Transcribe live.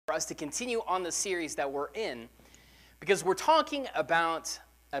for us to continue on the series that we're in, because we're talking about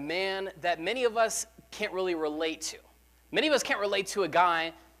a man that many of us can't really relate to. Many of us can't relate to a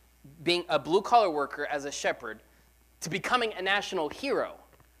guy being a blue-collar worker as a shepherd to becoming a national hero.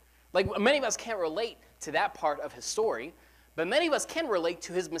 Like, many of us can't relate to that part of his story, but many of us can relate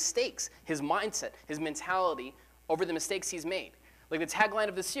to his mistakes, his mindset, his mentality over the mistakes he's made. Like, the tagline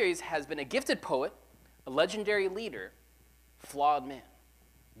of the series has been a gifted poet, a legendary leader, flawed man.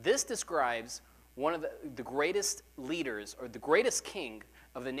 This describes one of the greatest leaders, or the greatest king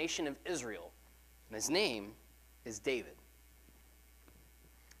of the nation of Israel, and his name is David.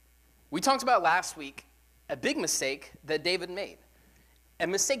 We talked about last week a big mistake that David made. A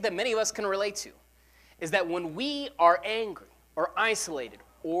mistake that many of us can relate to is that when we are angry or isolated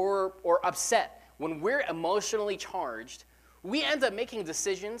or upset, when we're emotionally charged, we end up making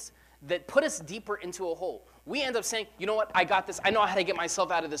decisions that put us deeper into a hole. We end up saying, you know what, I got this. I know how to get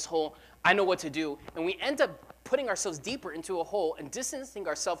myself out of this hole. I know what to do. And we end up putting ourselves deeper into a hole and distancing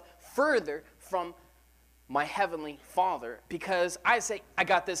ourselves further from my heavenly Father, because I say, I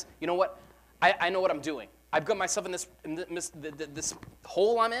got this. You know what? I know what I'm doing. I've got myself in this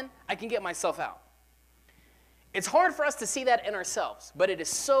hole I'm in. I can get myself out. It's hard for us to see that in ourselves, but it is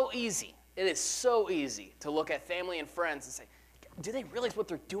so easy. It is so easy to look at family and friends and say, do they realize what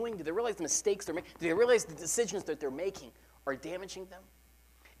they're doing? Do they realize the mistakes they're making? Do they realize the decisions that they're making are damaging them?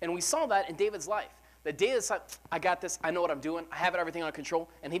 And we saw that in David's life. That David decided, I got this. I know what I'm doing. I have everything under control.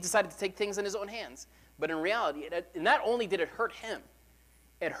 And he decided to take things in his own hands. But in reality, not only did it hurt him,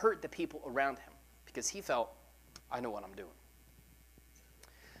 it hurt the people around him, because he felt, I know what I'm doing.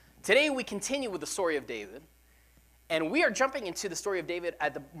 Today we continue with the story of David, and we are jumping into the story of David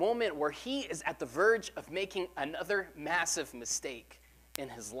at the moment where he is at the verge of making another massive mistake in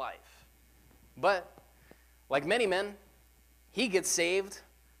his life. But like many men, he gets saved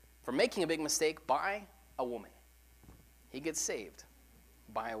from making a big mistake by a woman. He gets saved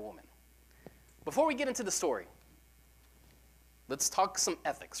by a woman. Before we get into the story, let's talk some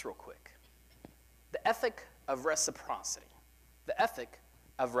ethics real quick. The ethic of reciprocity. The ethic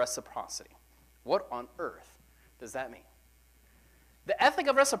of reciprocity. What on earth does that mean? The ethic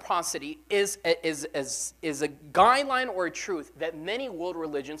of reciprocity is a guideline or a truth that many world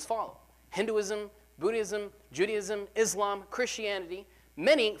religions follow. Hinduism, Buddhism, Judaism, Islam, Christianity,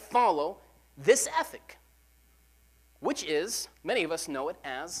 many follow this ethic, which is, many of us know it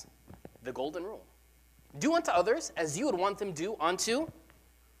as the golden rule. Do unto others as you would want them to do unto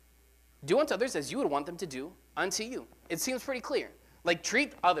you. It seems pretty clear. Like,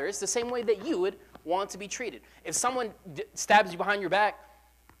 treat others the same way that you would want to be treated. If someone stabs you behind your back,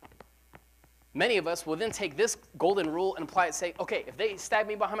 many of us will then take this golden rule and apply it, say, okay, if they stab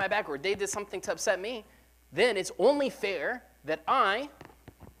me behind my back or they did something to upset me, then it's only fair that I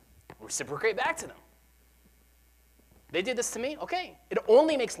reciprocate back to them. They did this to me, okay. It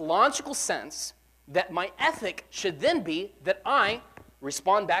only makes logical sense that my ethic should then be that I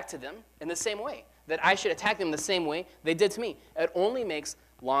respond back to them in the same way, that I should attack them the same way they did to me. It only makes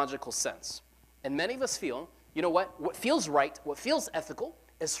logical sense. And many of us feel, you know what feels right, what feels ethical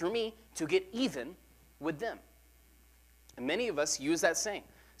is for me to get even with them. And many of us use that saying.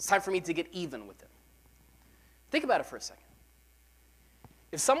 It's time for me to get even with them. Think about it for a second.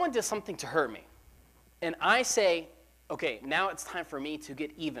 If someone does something to hurt me, and I say, okay, now it's time for me to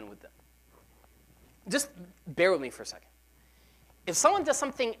get even with them. Just bear with me for a second. If someone does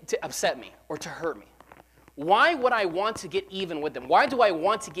something to upset me or to hurt me, why would I want to get even with them? Why do I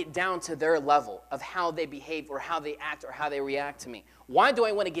want to get down to their level of how they behave or how they act or how they react to me? Why do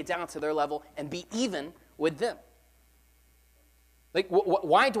I want to get down to their level and be even with them? Like,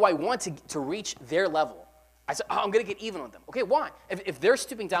 why do I want to reach their level? I said, I'm going to get even with them. Okay, why? If they're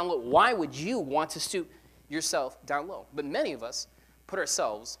stooping down low, why would you want to stoop yourself down low? But many of us put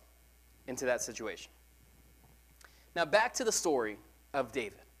ourselves into that situation. Now back to the story of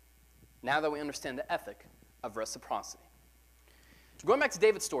David, now that we understand the ethic of reciprocity. Going back to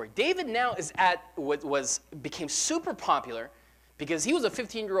David's story, David now is became super popular because he was a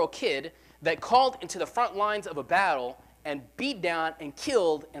 15-year-old kid that called into the front lines of a battle and beat down and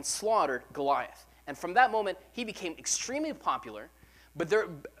killed and slaughtered Goliath. And from that moment, he became extremely popular. But their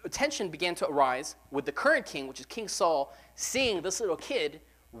tension began to arise with the current king, which is King Saul, seeing this little kid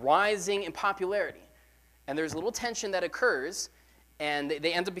rising in popularity. And there's a little tension that occurs, and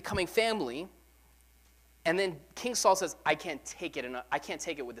they end up becoming family. And then King Saul says, I can't take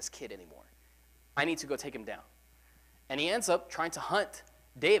it with this kid anymore. I need to go take him down. And he ends up trying to hunt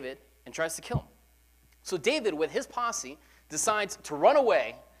David and tries to kill him. So David, with his posse, decides to run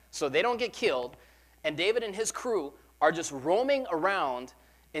away so they don't get killed. And David and his crew are just roaming around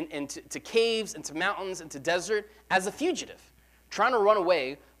into caves, into mountains, into desert as a fugitive, trying to run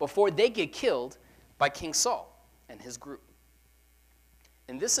away before they get killed by King Saul and his group.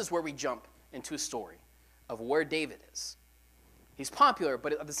 And this is where we jump into a story of where David is. He's popular,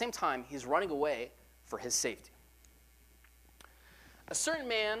 but at the same time, he's running away for his safety. A certain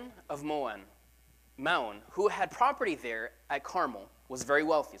man of Maon, who had property there at Carmel, was very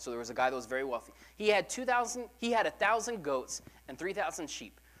wealthy. So there was a guy that was very wealthy. He had 1,000 goats and 3,000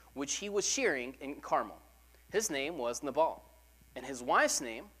 sheep, which he was shearing in Carmel. His name was Nabal, and his wife's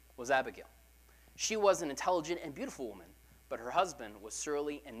name was Abigail. She was an intelligent and beautiful woman, but her husband was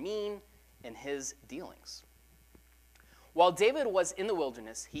surly and mean in his dealings. While David was in the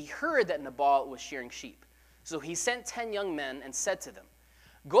wilderness, he heard that Nabal was shearing sheep. So he sent 10 young men and said to them,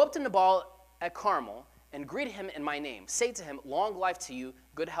 "Go up to Nabal at Carmel and greet him in my name. Say to him, 'Long life to you,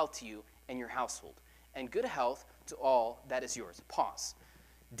 good health to you and your household, and good health to all that is yours.'" Pause.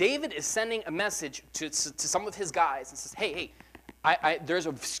 David is sending a message to some of his guys and says, hey, there's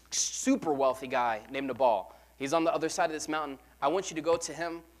a super wealthy guy named Nabal. He's on the other side of this mountain. I want you to go to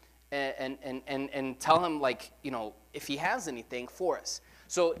him and tell him, like, if he has anything for us.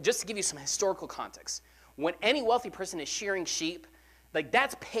 So just to give you some historical context, when any wealthy person is shearing sheep, like,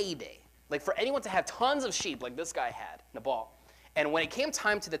 that's payday. Like, for anyone to have tons of sheep like this guy had, Nabal. And when it came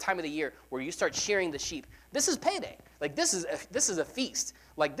time to the time of the year where you start shearing the sheep, this is payday. Like, this is a feast.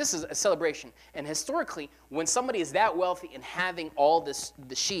 Like, this is a celebration. And historically, when somebody is that wealthy and having all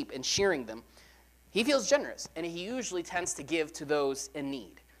the sheep and shearing them, he feels generous, and he usually tends to give to those in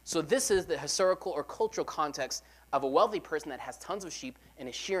need. So this is the historical or cultural context of a wealthy person that has tons of sheep and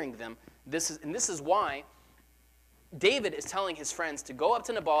is shearing them. This is why David is telling his friends to go up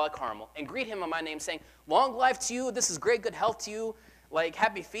to Nabal at Carmel and greet him in my name, saying, "Long life to you, this is great, good health to you, like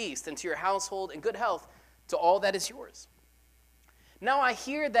happy feast, and to your household, and good health to all that is yours. Now I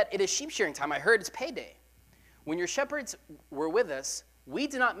hear that it is sheep shearing time. I heard it's payday. When your shepherds were with us, we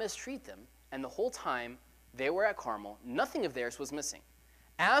did not mistreat them, and the whole time they were at Carmel, nothing of theirs was missing.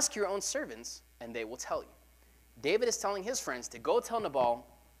 Ask your own servants, and they will tell you." David is telling his friends to go tell Nabal,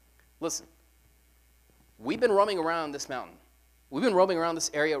 "Listen, we've been roaming around this mountain. We've been roaming around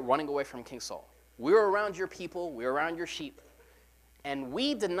this area running away from King Saul. We were around your people. We were around your sheep. And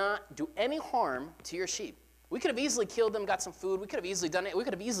we did not do any harm to your sheep. We could have easily killed them, got some food. We could have easily done it. We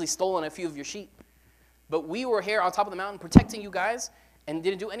could have easily stolen a few of your sheep. But we were here on top of the mountain protecting you guys and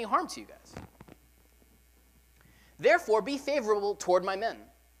didn't do any harm to you guys. Therefore, be favorable toward my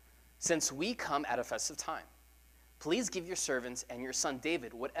men, since we come at a festive time. Please give your servants and your son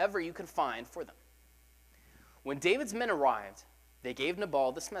David whatever you can find for them." When David's men arrived, they gave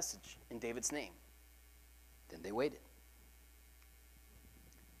Nabal this message in David's name. Then they waited.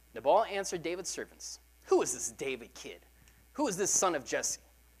 Nabal answered David's servants, "Who is this David kid? Who is this son of Jesse?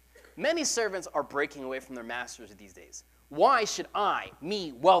 Many servants are breaking away from their masters these days. Why should I,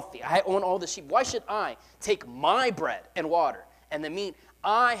 me, wealthy, I own all the sheep, why should I take my bread and water and the meat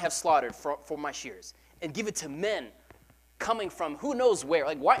I have slaughtered for my shears and give it to men coming from who knows where?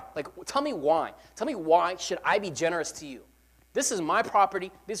 Like, why? Like, tell me why. Tell me why should I be generous to you? This is my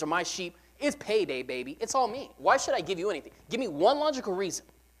property. These are my sheep. It's payday, baby. It's all me. Why should I give you anything? Give me one logical reason.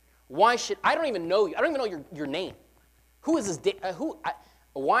 Why should I don't even know you. I don't even know your name. Who is this?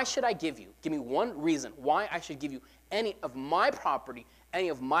 Why should I give you? Give me one reason why I should give you any of my property, any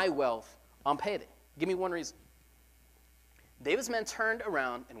of my wealth on payday. Give me one reason." David's men turned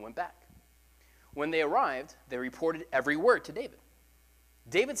around and went back. When they arrived, they reported every word to David.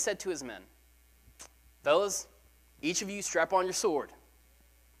 David said to his men, "Fellas, each of you strap on your sword."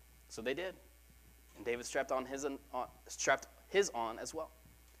 So they did. And David strapped his on as well.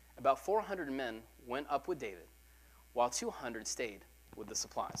 About 400 men went up with David, while 200 stayed with the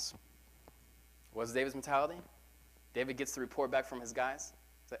supplies. What's David's mentality? David gets the report back from his guys.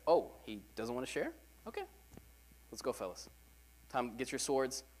 It's like, oh, he doesn't want to share? Okay, let's go, fellas. Time, get your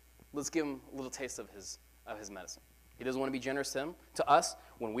swords. Let's give him a little taste of his medicine. He doesn't want to be generous to us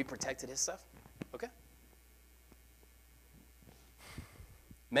when we protected his stuff. Okay?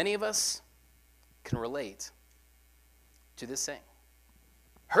 Many of us can relate to this saying.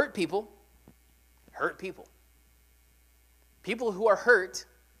 Hurt people hurt people. People who are hurt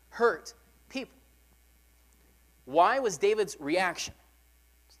people. Why was David's reaction?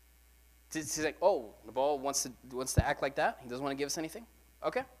 He's like, oh, Nabal wants to act like that? He doesn't want to give us anything?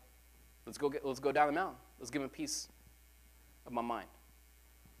 Okay. Let's go down the mountain. Let's give him a piece of my mind.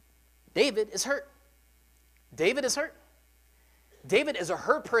 David is hurt. David is hurt. David is a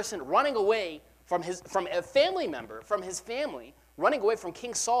hurt person running away from a family member, from his family, running away from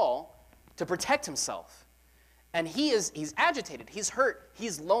King Saul to protect himself. And he's agitated, he's hurt,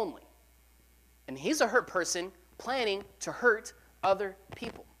 he's lonely. And he's a hurt person planning to hurt other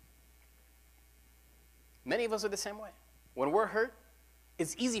people. Many of us are the same way. When we're hurt,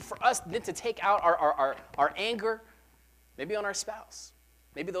 it's easy for us then to take out our anger, maybe on our spouse,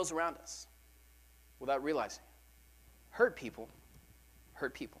 maybe those around us, without realizing. Hurt people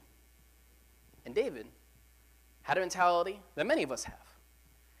hurt people. And David had a mentality that many of us have.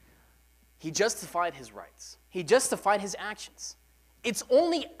 He justified his rights. He justified his actions. It's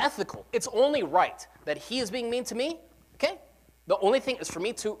only ethical. It's only right that he is being mean to me, okay? The only thing is for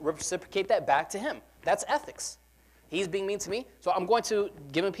me to reciprocate that back to him. That's ethics. He's being mean to me, so I'm going to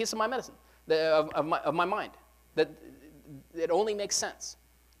give him a piece of my medicine, of my mind. That it only makes sense.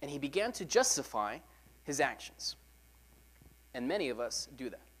 And he began to justify his actions. And many of us do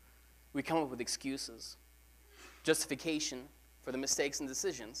that. We come up with excuses, justification for the mistakes and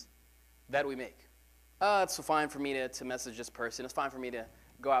decisions that we make. It's fine for me to message this person. It's fine for me to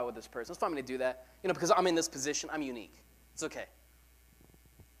go out with this person. It's fine for me to do that. Because I'm in this position, I'm unique. It's okay.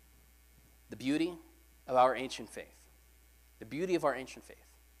 The beauty of our ancient faith. The beauty of our ancient faith.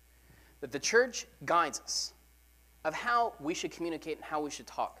 That the church guides us of how we should communicate and how we should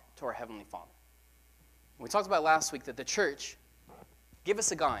talk to our Heavenly Father. We talked about last week that the church gave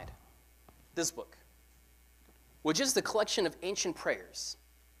us a guide, this book, which is the collection of ancient prayers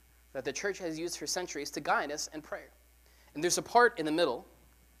that the church has used for centuries to guide us in prayer. And there's a part in the middle,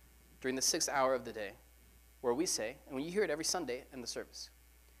 during the 6th hour of the day, where we say, and when you hear it every Sunday in the service,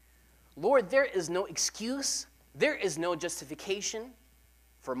 Lord, there is no excuse, there is no justification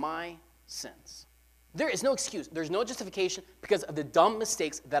for my sins. There is no excuse, there's no justification because of the dumb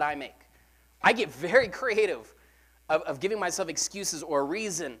mistakes that I make. I get very creative of giving myself excuses or a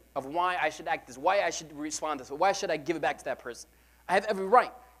reason of why I should act this, why I should respond this, or why should I give it back to that person. I have every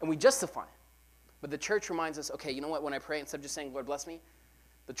right, and we justify it. But the church reminds us, okay, you know what, when I pray, instead of just saying, Lord, bless me,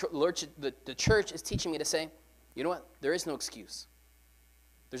 the church is teaching me to say, you know what, there is no excuse.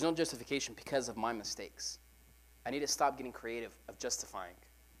 There's no justification because of my mistakes. I need to stop getting creative of justifying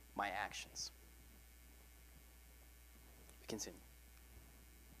my actions. We continue.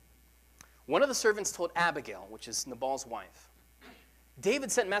 One of the servants told Abigail, which is Nabal's wife,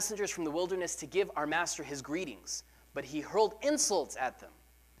 David sent messengers from the wilderness to give our master his greetings, but he hurled insults at them.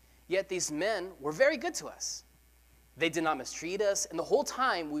 Yet these men were very good to us. They did not mistreat us, and the whole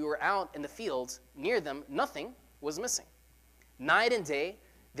time we were out in the fields near them, nothing was missing. Night and day,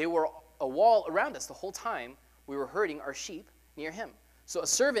 they were a wall around us the whole time we were herding our sheep near him. So a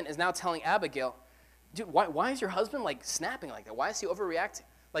servant is now telling Abigail, dude, why is your husband snapping like that? Why is he overreacting?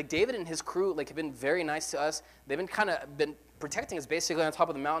 David and his crew have been very nice to us. They've been protecting us basically on top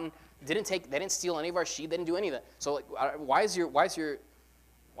of the mountain. They didn't steal any of our sheep. They didn't do any of that. So why is your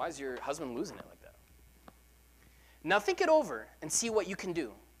husband losing it like that? Now think it over and see what you can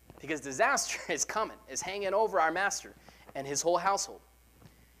do, because disaster is coming, is hanging over our master and his whole household.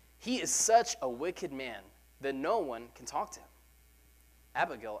 He is such a wicked man that no one can talk to him.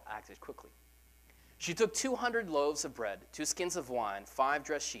 Abigail acted quickly. She took 200 loaves of bread, 2 skins of wine, 5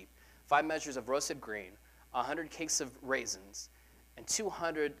 dressed sheep, 5 measures of roasted grain, 100 cakes of raisins, and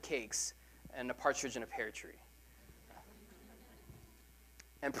 200 cakes and a partridge in a pear tree,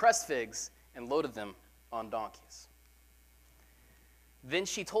 and pressed figs and loaded them on donkeys. Then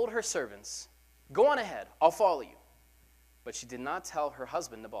she told her servants, go on ahead, I'll follow you. But she did not tell her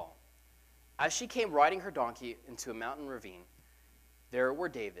husband Nabal. As she came riding her donkey into a mountain ravine, there were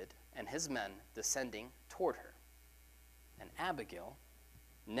David and his men descending toward her. And Abigail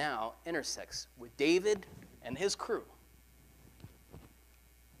now intersects with David and his crew.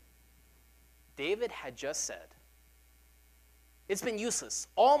 David had just said, it's been useless.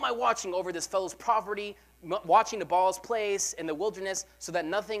 All my watching over this fellow's property, watching Nabal's place in the wilderness so that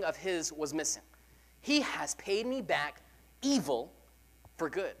nothing of his was missing. He has paid me back evil for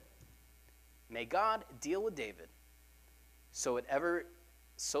good. May God deal with David so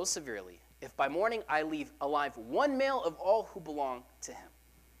severely, if by morning I leave alive one male of all who belong to him.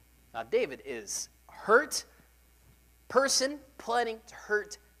 Now David is hurt person planning to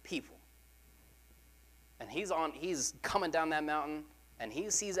hurt people. And he's coming down that mountain, and he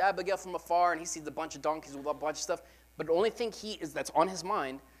sees Abigail from afar, and he sees a bunch of donkeys with a bunch of stuff. But the only thing that's on his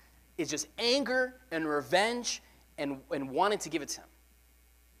mind is just anger and revenge and wanting to give it to him.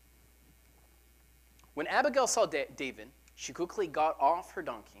 When Abigail saw David, she quickly got off her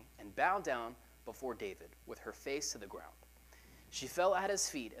donkey and bowed down before David with her face to the ground. She fell at his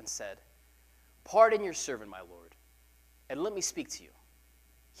feet and said, pardon your servant, my lord, and let me speak to you.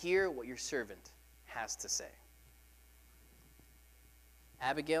 Hear what your servant has to say.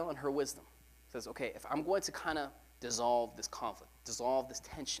 Abigail, in her wisdom, says, okay, if I'm going to kind of dissolve this conflict, dissolve this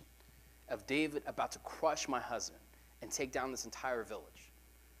tension of David about to crush my husband and take down this entire village,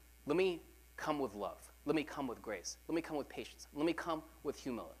 let me come with love. Let me come with grace. Let me come with patience. Let me come with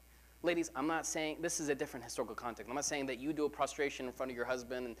humility. Ladies, I'm not saying, this is a different historical context. I'm not saying that you do a prostration in front of your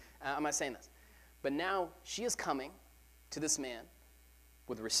husband, and I'm not saying this. But now she is coming to this man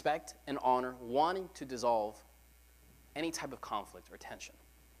with respect and honor, wanting to dissolve any type of conflict or tension.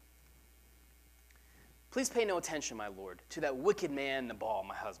 Please pay no attention, my lord, to that wicked man, Nabal,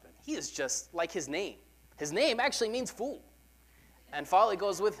 my husband. He is just like his name. His name actually means fool, and folly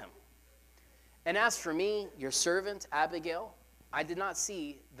goes with him. And as for me, your servant, Abigail, I did not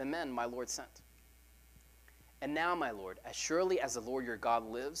see the men my Lord sent. And now, my Lord, as surely as the Lord your God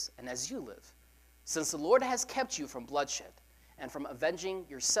lives, and as you live, since the Lord has kept you from bloodshed and from avenging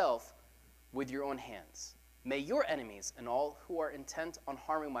yourself with your own hands, may your enemies and all who are intent on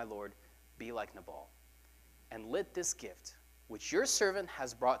harming my Lord be like Nabal. And let this gift, which your servant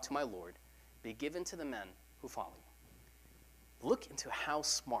has brought to my Lord, be given to the men who follow you. Look into how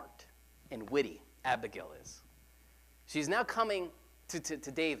smart and witty Abigail is. She's now coming to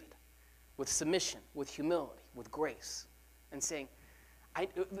David with submission, with humility, with grace, and saying,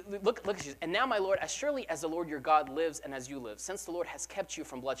 look, and now, my Lord, as surely as the Lord your God lives and as you live, since the Lord has kept you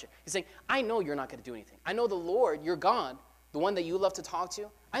from bloodshed. He's saying, I know you're not going to do anything. I know the Lord, your God, the one that you love to talk to,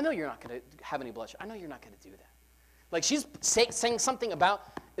 I know you're not going to have any bloodshed. I know you're not going to do that. Like she's saying something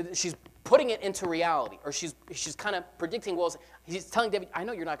about, she's putting it into reality, or she's kind of predicting, well, he's telling David, I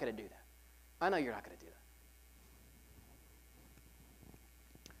know you're not going to do that. I know you're not going to do that.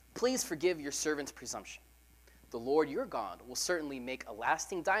 Please forgive your servant's presumption. The Lord your God will certainly make a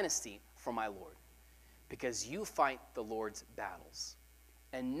lasting dynasty for my Lord, because you fight the Lord's battles,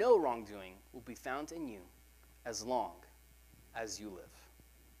 and no wrongdoing will be found in you as long as you live.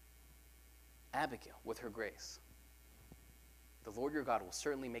 Abigail, with her grace, the Lord your God will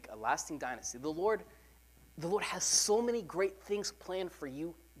certainly make a lasting dynasty. The Lord has so many great things planned for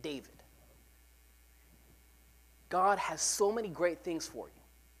you, David. God has so many great things for you.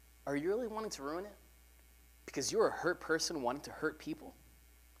 Are you really wanting to ruin it? Because you're a hurt person wanting to hurt people?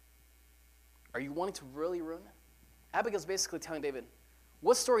 Are you wanting to really ruin it? Abigail's basically telling David,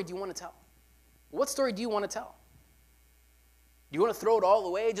 what story do you want to tell? What story do you want to tell? Do you want to throw it all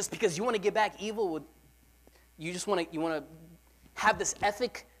away just because you want to get back evil? You want to have this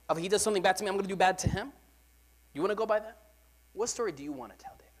ethic of he does something bad to me, I'm going to do bad to him? You want to go by that? What story do you want to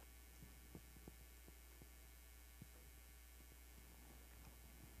tell, David?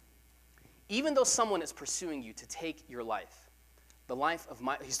 Even though someone is pursuing you to take your life, the life of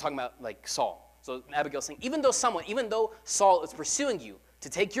he's talking about like Saul. So Abigail's saying, even though Saul is pursuing you to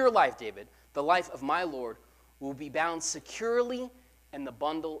take your life, David, the life of my Lord will be bound securely in the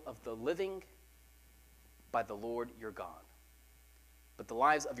bundle of the living by the Lord your God. But the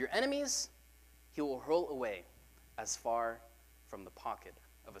lives of your enemies he will hurl away as far from the pocket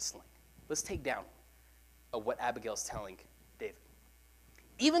of a sling. Let's take down what Abigail's telling David.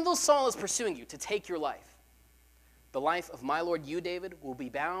 Even though Saul is pursuing you to take your life, the life of my Lord you, David, will be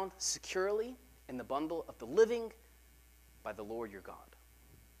bound securely in the bundle of the living by the Lord your God.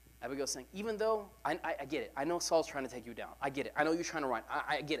 Abigail's saying, even though, I get it. I know Saul's trying to take you down. I get it. I know you're trying to run.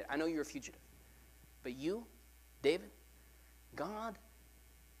 I get it. I know you're a fugitive. But you, David, God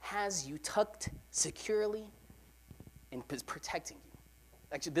has you tucked securely and is protecting you.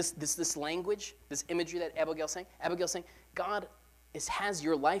 Actually, this language, this imagery that Abigail's saying, God has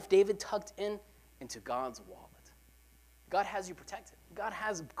your life, David, tucked into God's wallet. God has you protected. God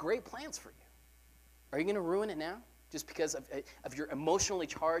has great plans for you. Are you going to ruin it now just because of your emotionally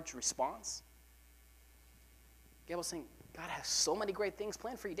charged response? Gabriel's saying, God has so many great things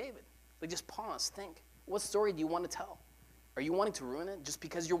planned for you, David. Like, just pause, think. What story do you want to tell? Are you wanting to ruin it just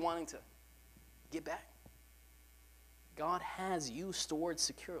because you're wanting to get back? God has you stored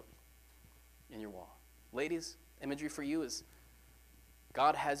securely in your wallet. Ladies, imagery for you is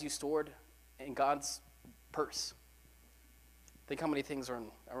God has you stored in God's purse. Think how many things are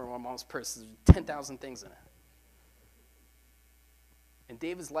in my mom's purse. There's 10,000 things in it. And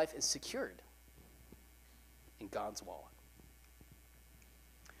David's life is secured in God's wallet.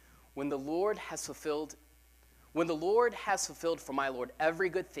 When the Lord has fulfilled for my Lord every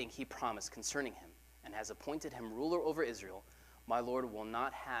good thing he promised concerning him, and has appointed him ruler over Israel, my Lord will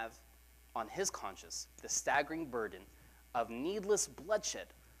not have on his conscience the staggering burden of needless bloodshed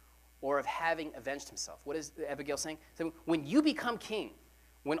or of having avenged himself. What is Abigail saying? So when you become king,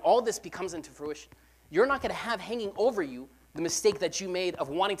 when all this becomes into fruition, you're not going to have hanging over you the mistake that you made of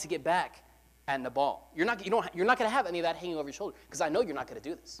wanting to get back at Nabal. You're not going to have any of that hanging over your shoulder, because I know you're not going to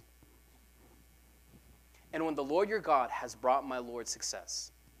do this. And when the Lord your God has brought my Lord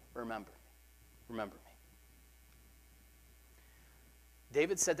success, remember me. Remember me.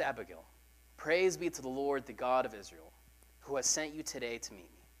 David said to Abigail, praise be to the Lord, the God of Israel, who has sent you today to meet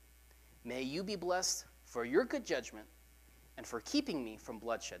me. May you be blessed for your good judgment and for keeping me from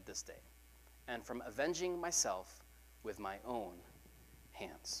bloodshed this day and from avenging myself with my own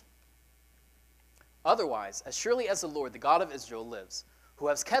hands. Otherwise, as surely as the Lord, the God of Israel, lives, who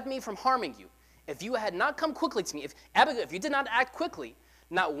has kept me from harming you, if you had not come quickly to me, Abigail, if you did not act quickly,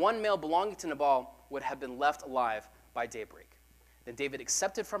 not one male belonging to Nabal would have been left alive by daybreak. Then David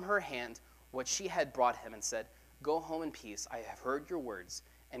accepted from her hand what she had brought him and said, go home in peace. I have heard your words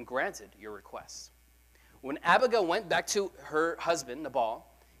and granted your request. When Abigail went back to her husband, Nabal,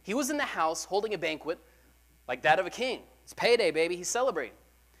 he was in the house holding a banquet like that of a king. It's payday, baby. He's celebrating.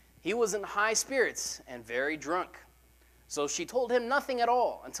 He was in high spirits and very drunk. So she told him nothing at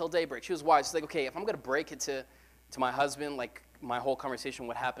all until daybreak. She was wise. She's like, okay, if I'm going to break it to my husband, like my whole conversation,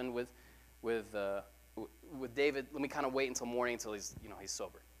 what happened with David, let me kind of wait until morning until he's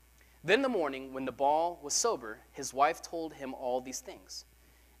sober. Then in the morning, when Nabal was sober, his wife told him all these things.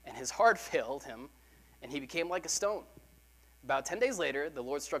 And his heart failed him, and he became like a stone. About 10 days later, the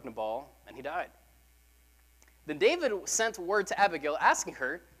Lord struck Nabal, and he died. Then David sent word to Abigail asking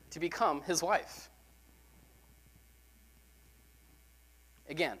her to become his wife.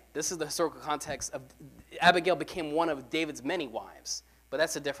 Again, this is the historical context of Abigail became one of David's many wives, but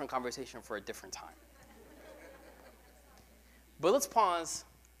that's a different conversation for a different time. But let's pause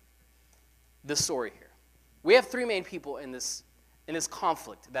this story here. We have three main people in this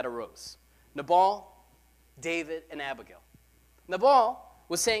conflict that arose: Nabal, David, and Abigail. Nabal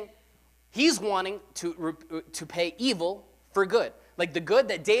was saying he's wanting to pay evil for good, like the good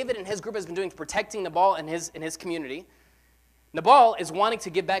that David and his group has been doing, protecting Nabal and his community. Nabal is wanting to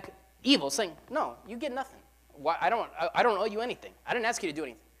give back evil, saying, no, you get nothing. Why, I don't owe you anything. I didn't ask you to do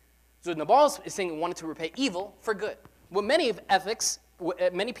anything. So Nabal is saying he wanted to repay evil for good. Well, many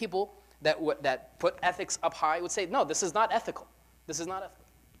people that put ethics up high would say, no, this is not ethical. This is not ethical.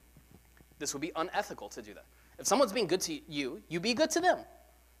 This would be unethical to do that. If someone's being good to you, you be good to them.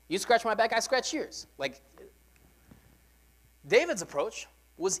 You scratch my back, I scratch yours. Like, David's approach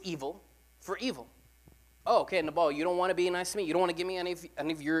was evil for evil. Oh, okay, Nabal, you don't want to be nice to me? You don't want to give me any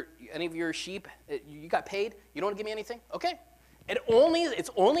of your sheep? You got paid? You don't want to give me anything? Okay. It's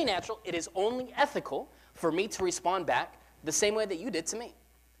only natural, it is only ethical for me to respond back the same way that you did to me.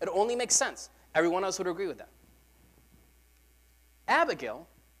 It only makes sense. Everyone else would agree with that. Abigail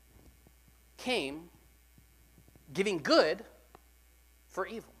came giving good for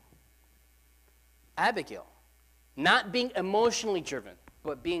evil. Abigail, not being emotionally driven,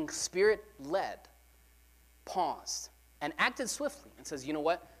 but being spirit-led, paused and acted swiftly and says, you know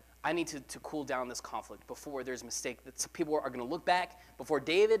what? I need to cool down this conflict before there's a mistake that people are going to look back, before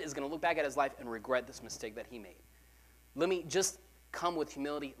David is going to look back at his life and regret this mistake that he made. Let me just come with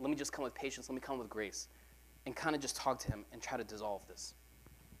humility. Let me just come with patience. Let me come with grace and kind of just talk to him and try to dissolve this.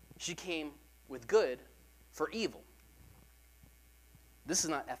 She came with good for evil. This is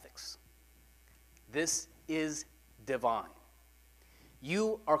not ethics. This is divine.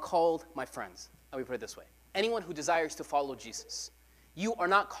 You are called, my friends, let me put it this way. Anyone who desires to follow Jesus, you are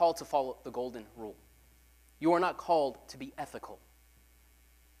not called to follow the golden rule. You are not called to be ethical.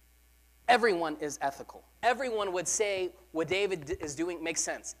 Everyone is ethical. Everyone would say what David is doing makes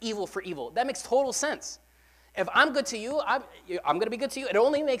sense. Evil for evil. That makes total sense. If I'm good to you, I'm going to be good to you. It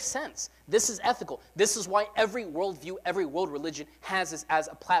only makes sense. This is ethical. This is why every worldview, every world religion has this as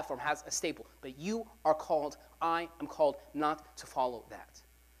a platform, has a staple. But you are called, I am called not to follow that.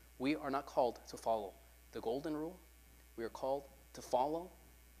 We are not called to follow the golden rule. We are called to follow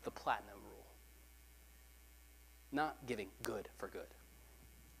the platinum rule. Not giving good for good.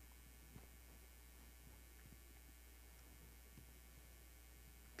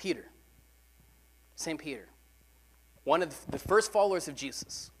 Peter, St. Peter, one of the first followers of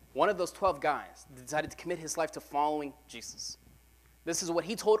Jesus, one of those 12 guys decided to commit his life to following Jesus. This is what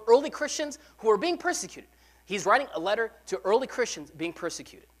he told early Christians who were being persecuted. He's writing a letter to early Christians being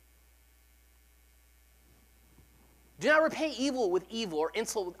persecuted. Do not repay evil with evil or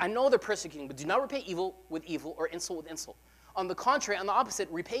insult. I know they're persecuting, but do not repay evil with evil or insult with insult. On the contrary, on the opposite,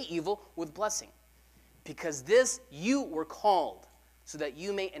 repay evil with blessing. Because this you were called, so that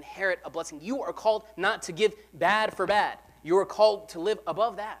you may inherit a blessing. You are called not to give bad for bad. You are called to live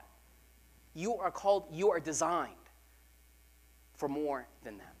above that. You are called, you are designed for more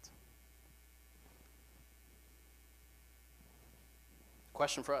than that.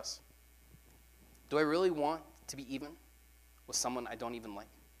 Question for us. Do I really want to be even with someone I don't even like?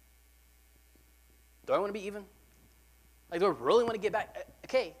 Do I want to be even? Like, do I really want to get back?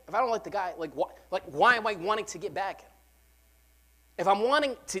 Okay, if I don't like the guy, why am I wanting to get back? If I'm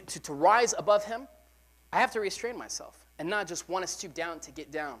wanting to rise above him, I have to restrain myself and not just want to stoop down to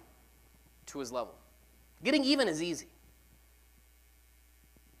get down to his level. Getting even is easy.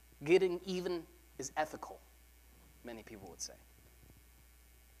 Getting even is ethical, many people would say.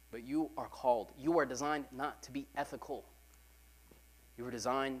 But you are called, you are designed not to be ethical. You were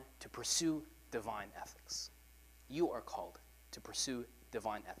designed to pursue divine ethics. You are called to pursue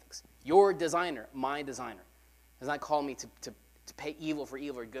divine ethics. Your designer, my designer, has not called me to pay evil for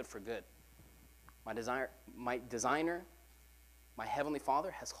evil or good for good. My designer, my heavenly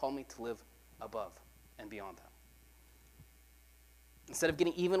Father, has called me to live above and beyond that. Instead of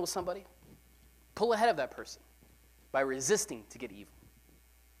getting even with somebody, pull ahead of that person by resisting to get even.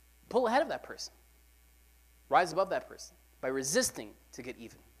 Pull ahead of that person. Rise above that person by resisting to get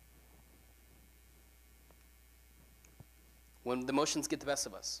even. When the emotions get the best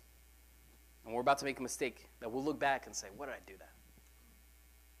of us, and we're about to make a mistake, that we'll look back and say, what did I do that?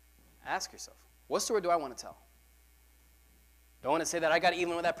 Ask yourself, what story do I want to tell? Do I want to say that I got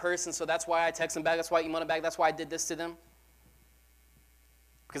even with that person, so that's why I text them back, that's why I emailed them back, that's why I did this to them?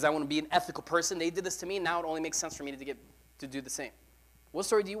 Because I want to be an ethical person. They did this to me, now it only makes sense for me to do the same. What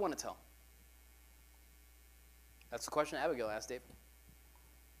story do you want to tell? That's the question Abigail asked David.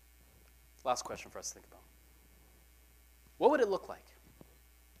 Last question for us to think about. What would it look like?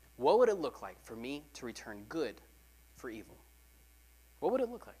 What would it look like for me to return good for evil? What would it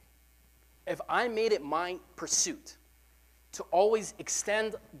look like? If I made it my pursuit to always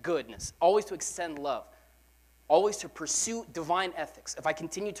extend goodness, always to extend love, always to pursue divine ethics, if I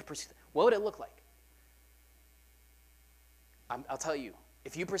continue to pursue, what would it look like? I'll tell you,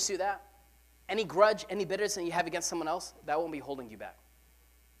 if you pursue that, any grudge, any bitterness that you have against someone else, that won't be holding you back.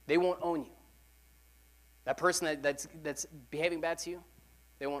 They won't own you. That person that's behaving bad to you,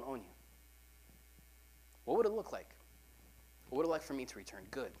 they won't own you. What would it look like? What would it like for me to return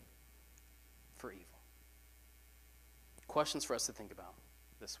good for evil? Questions for us to think about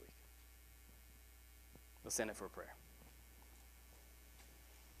this week. Let's stand up for a prayer.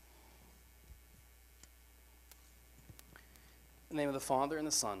 In the name of the Father, and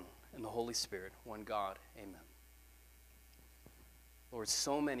the Son, and the Holy Spirit, one God, amen. Lord,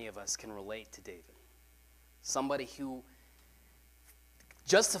 so many of us can relate to David. Somebody who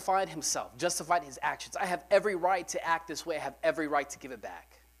justified himself, justified his actions. I have every right to act this way. I have every right to give it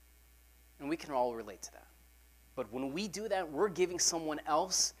back. And we can all relate to that. But when we do that, we're giving someone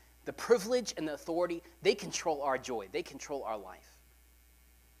else the privilege and the authority. They control our joy. They control our life.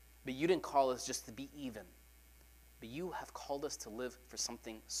 But you didn't call us just to be even. But you have called us to live for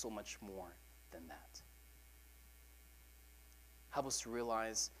something so much more than that. Help us to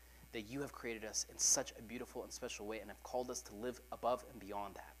realize that you have created us in such a beautiful and special way and have called us to live above and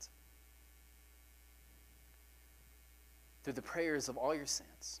beyond that. Through the prayers of all your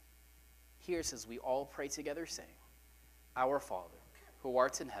saints, hear us as we all pray together, saying, Our Father, who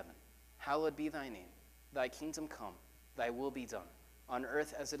art in heaven, hallowed be thy name. Thy kingdom come, thy will be done, on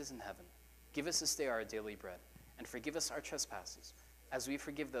earth as it is in heaven. Give us this day our daily bread, and forgive us our trespasses, as we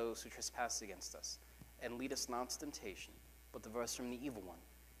forgive those who trespass against us. And lead us not into temptation, but deliver us from the evil one.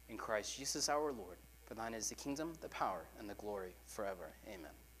 In Christ Jesus our Lord, for thine is the kingdom, the power, and the glory forever.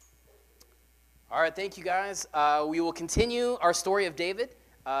 Amen. All right, thank you guys. We will continue our story of David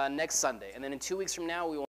next Sunday. And then in 2 weeks from now, we will